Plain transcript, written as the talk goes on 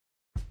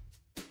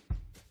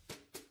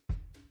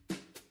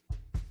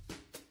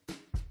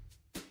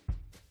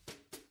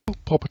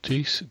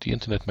properties the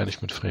Internet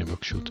Management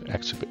Framework should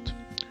exhibit: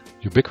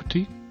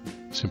 ubiquity,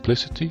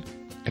 simplicity,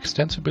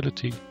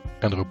 extensibility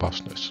and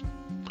robustness.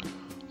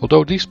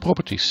 Although these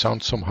properties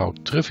sound somehow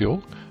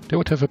trivial, they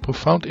would have a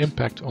profound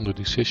impact on the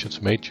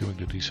decisions made during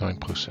the design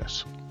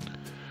process.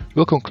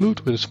 We'll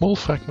conclude with a small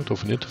fragment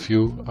of an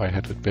interview I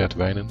had with Bert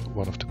Wijnen,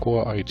 one of the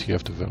core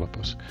IETF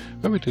developers,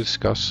 where we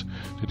discuss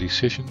the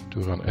decision to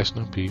run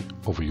SNMP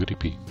over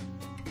UDP.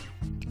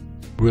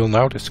 We'll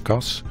now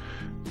discuss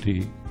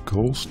the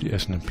goals the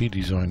SNMP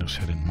designers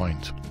had in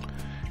mind.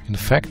 In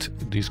fact,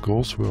 these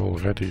goals were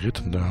already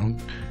written down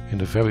in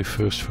the very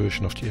first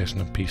version of the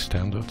SNMP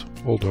standard,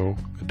 although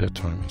at that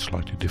time in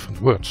slightly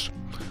different words.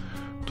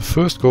 The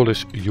first goal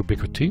is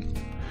ubiquity,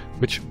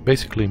 which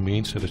basically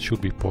means that it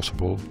should be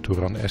possible to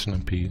run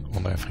SNMP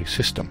on every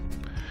system.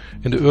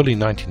 In the early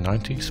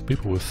 1990s,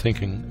 people were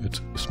thinking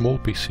at small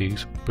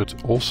PCs,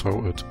 but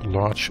also at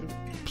large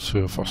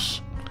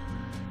servers.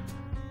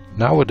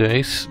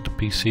 Nowadays, the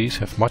PCs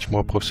have much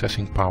more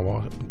processing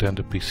power than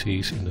the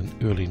PCs in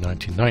the early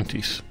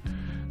 1990s.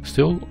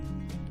 Still,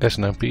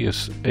 SNMP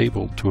is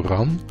able to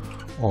run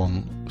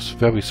on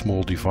very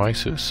small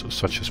devices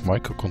such as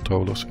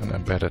microcontrollers and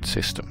embedded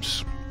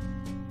systems.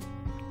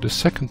 The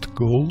second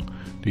goal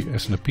the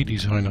SNMP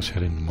designers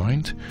had in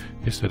mind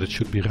is that it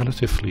should be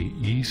relatively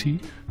easy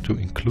to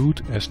include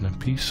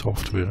SNMP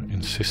software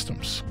in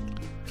systems.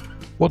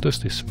 What does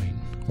this mean?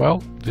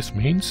 Well, this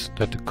means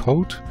that the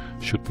code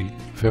should be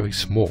very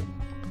small.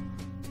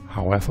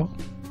 However,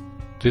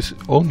 this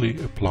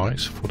only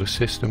applies for the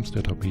systems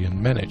that are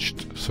being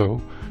managed,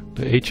 so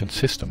the agent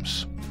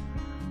systems.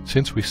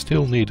 Since we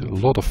still need a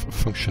lot of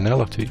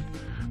functionality,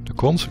 the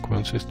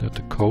consequence is that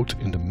the code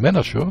in the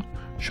manager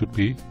should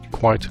be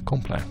quite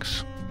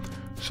complex.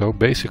 So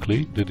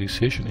basically the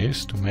decision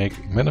is to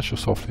make manager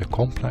software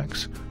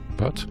complex,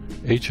 but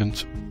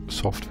agent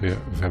software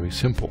very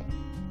simple.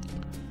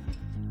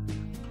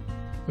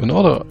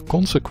 Another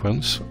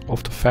consequence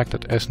of the fact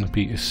that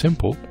SNMP is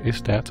simple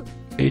is that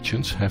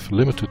agents have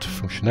limited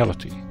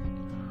functionality.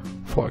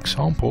 For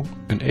example,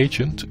 an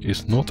agent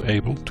is not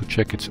able to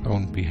check its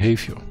own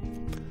behavior.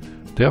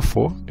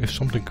 Therefore, if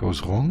something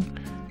goes wrong,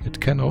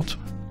 it cannot,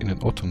 in an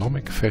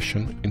autonomic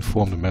fashion,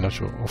 inform the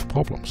manager of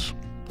problems.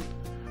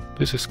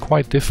 This is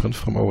quite different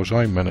from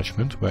OSI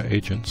management, where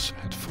agents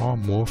had far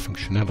more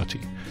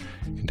functionality.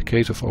 In the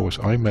case of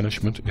OSI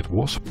management, it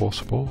was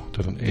possible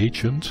that an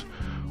agent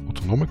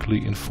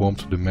autonomically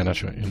informed the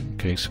manager in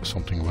case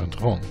something went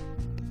wrong.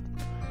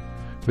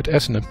 With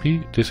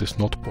SNMP, this is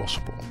not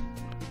possible.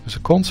 As a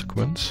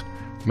consequence,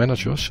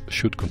 managers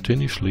should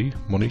continuously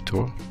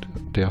monitor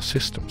their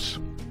systems.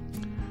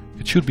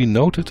 It should be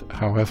noted,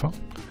 however,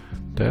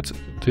 that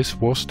this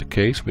was the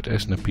case with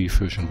SNMP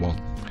version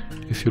 1.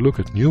 If you look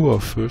at newer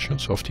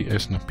versions of the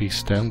SNMP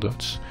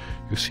standards,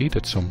 you see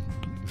that some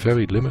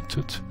very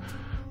limited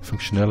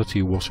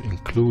functionality was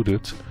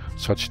included,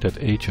 such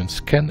that agents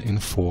can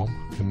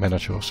inform the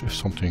managers if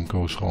something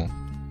goes wrong.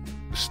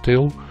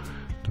 Still,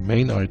 the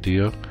main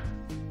idea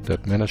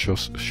that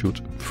managers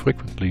should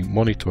frequently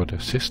monitor their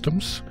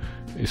systems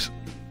is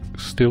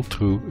still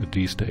true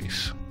these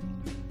days.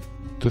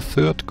 The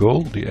third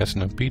goal the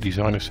SNMP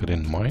designers had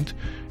in mind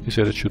is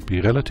that it should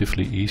be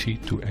relatively easy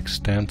to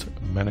extend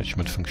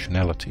management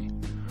functionality.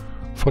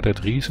 For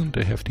that reason,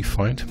 they have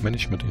defined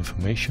management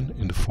information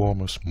in the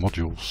form as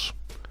modules.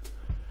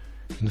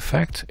 In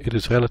fact, it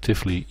is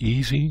relatively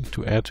easy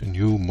to add a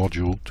new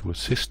module to a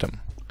system.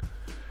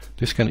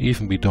 This can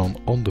even be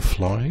done on the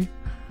fly.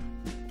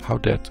 How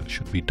that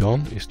should be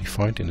done is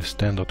defined in a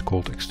standard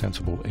called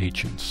extensible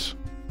agents.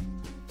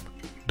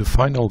 The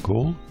final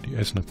goal the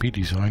SNMP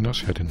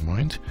designers had in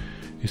mind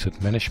is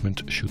that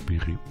management should be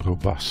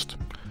robust.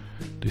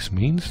 This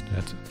means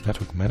that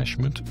network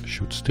management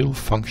should still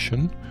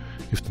function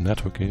if the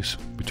network is,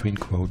 between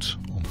quotes,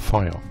 on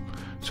fire.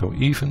 So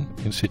even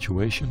in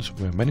situations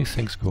where many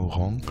things go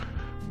wrong,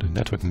 the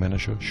network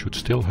manager should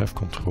still have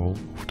control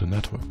of the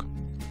network.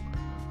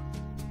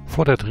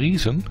 For that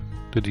reason,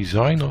 the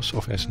designers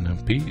of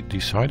SNMP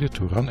decided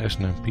to run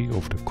SNMP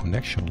over the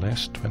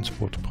Connectionless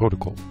Transport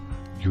Protocol,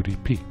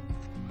 UDP.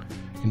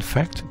 In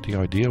fact, the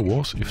idea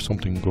was if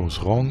something goes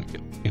wrong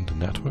in the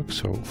network,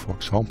 so for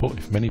example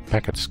if many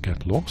packets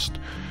get lost,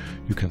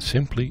 you can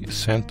simply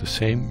send the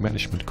same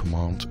management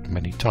command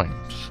many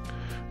times.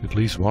 At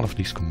least one of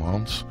these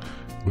commands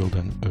will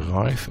then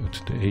arrive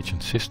at the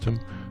agent system,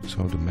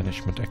 so the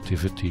management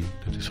activity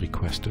that is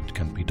requested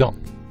can be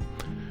done.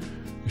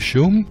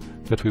 Assume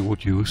that we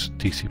would use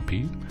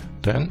TCP,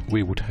 then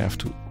we would have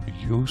to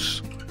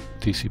use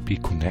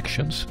TCP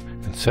connections,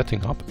 and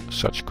setting up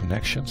such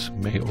connections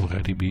may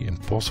already be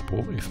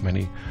impossible if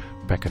many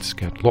packets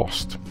get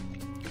lost.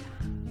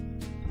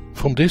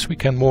 From this we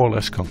can more or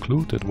less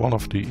conclude that one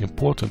of the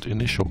important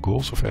initial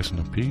goals of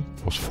SNMP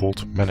was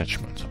fault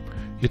management.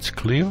 It's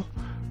clear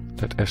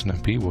that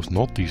SNMP was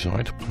not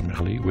designed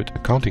primarily with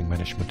accounting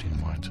management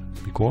in mind,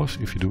 because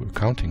if you do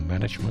accounting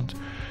management,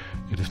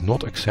 it is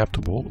not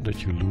acceptable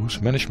that you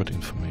lose management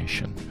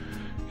information.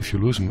 If you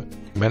lose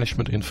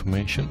management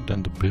information,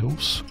 then the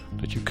bills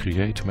that you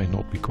create may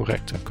not be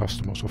correct, and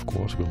customers of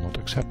course will not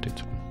accept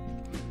it.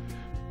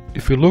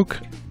 If we look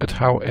at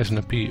how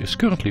SNMP is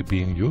currently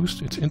being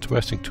used, it's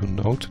interesting to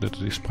note that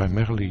it is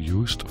primarily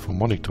used for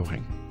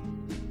monitoring.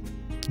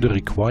 The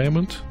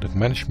requirement that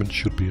management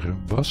should be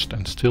robust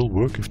and still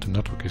work if the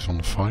network is on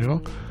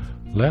fire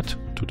led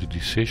to the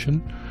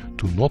decision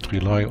to not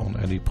rely on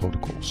any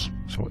protocols.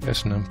 So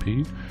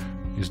SNMP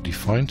is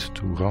defined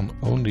to run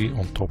only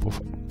on top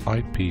of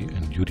IP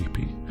and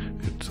UDP.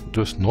 It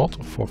does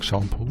not, for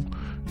example,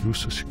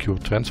 use the Secure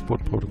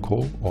Transport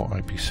Protocol or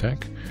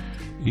IPsec,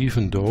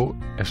 even though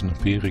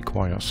SNMP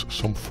requires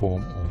some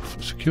form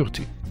of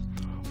security.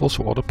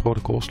 Also, other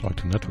protocols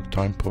like the Network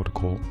Time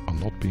Protocol are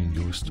not being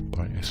used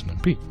by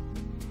SNMP.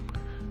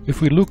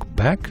 If we look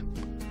back,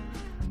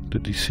 the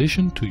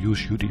decision to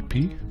use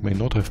UDP may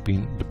not have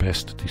been the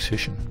best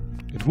decision.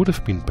 It would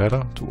have been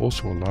better to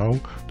also allow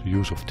the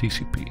use of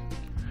TCP.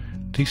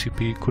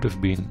 TCP could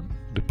have been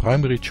the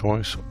primary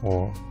choice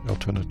or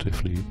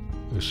alternatively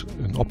is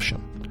an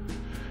option.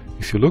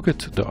 If you look at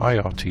the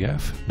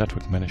IRTF,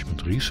 Network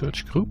Management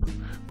Research Group,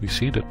 we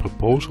see that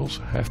proposals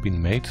have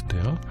been made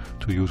there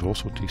to use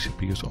also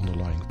TCP as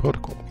underlying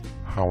protocol.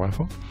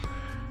 However,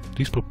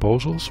 these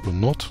proposals were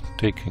not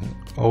taken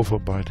over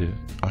by the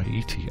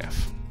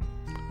IETF.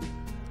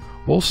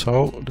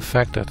 Also, the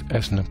fact that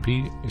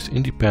SNMP is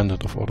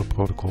independent of other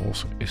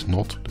protocols is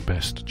not the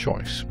best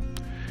choice.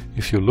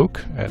 If you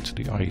look at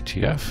the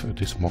IETF at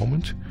this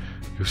moment,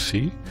 you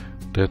see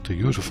that the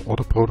use of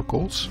other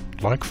protocols,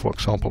 like for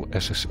example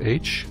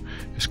SSH,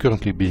 is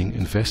currently being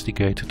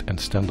investigated and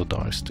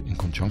standardized in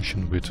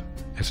conjunction with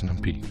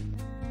SNMP.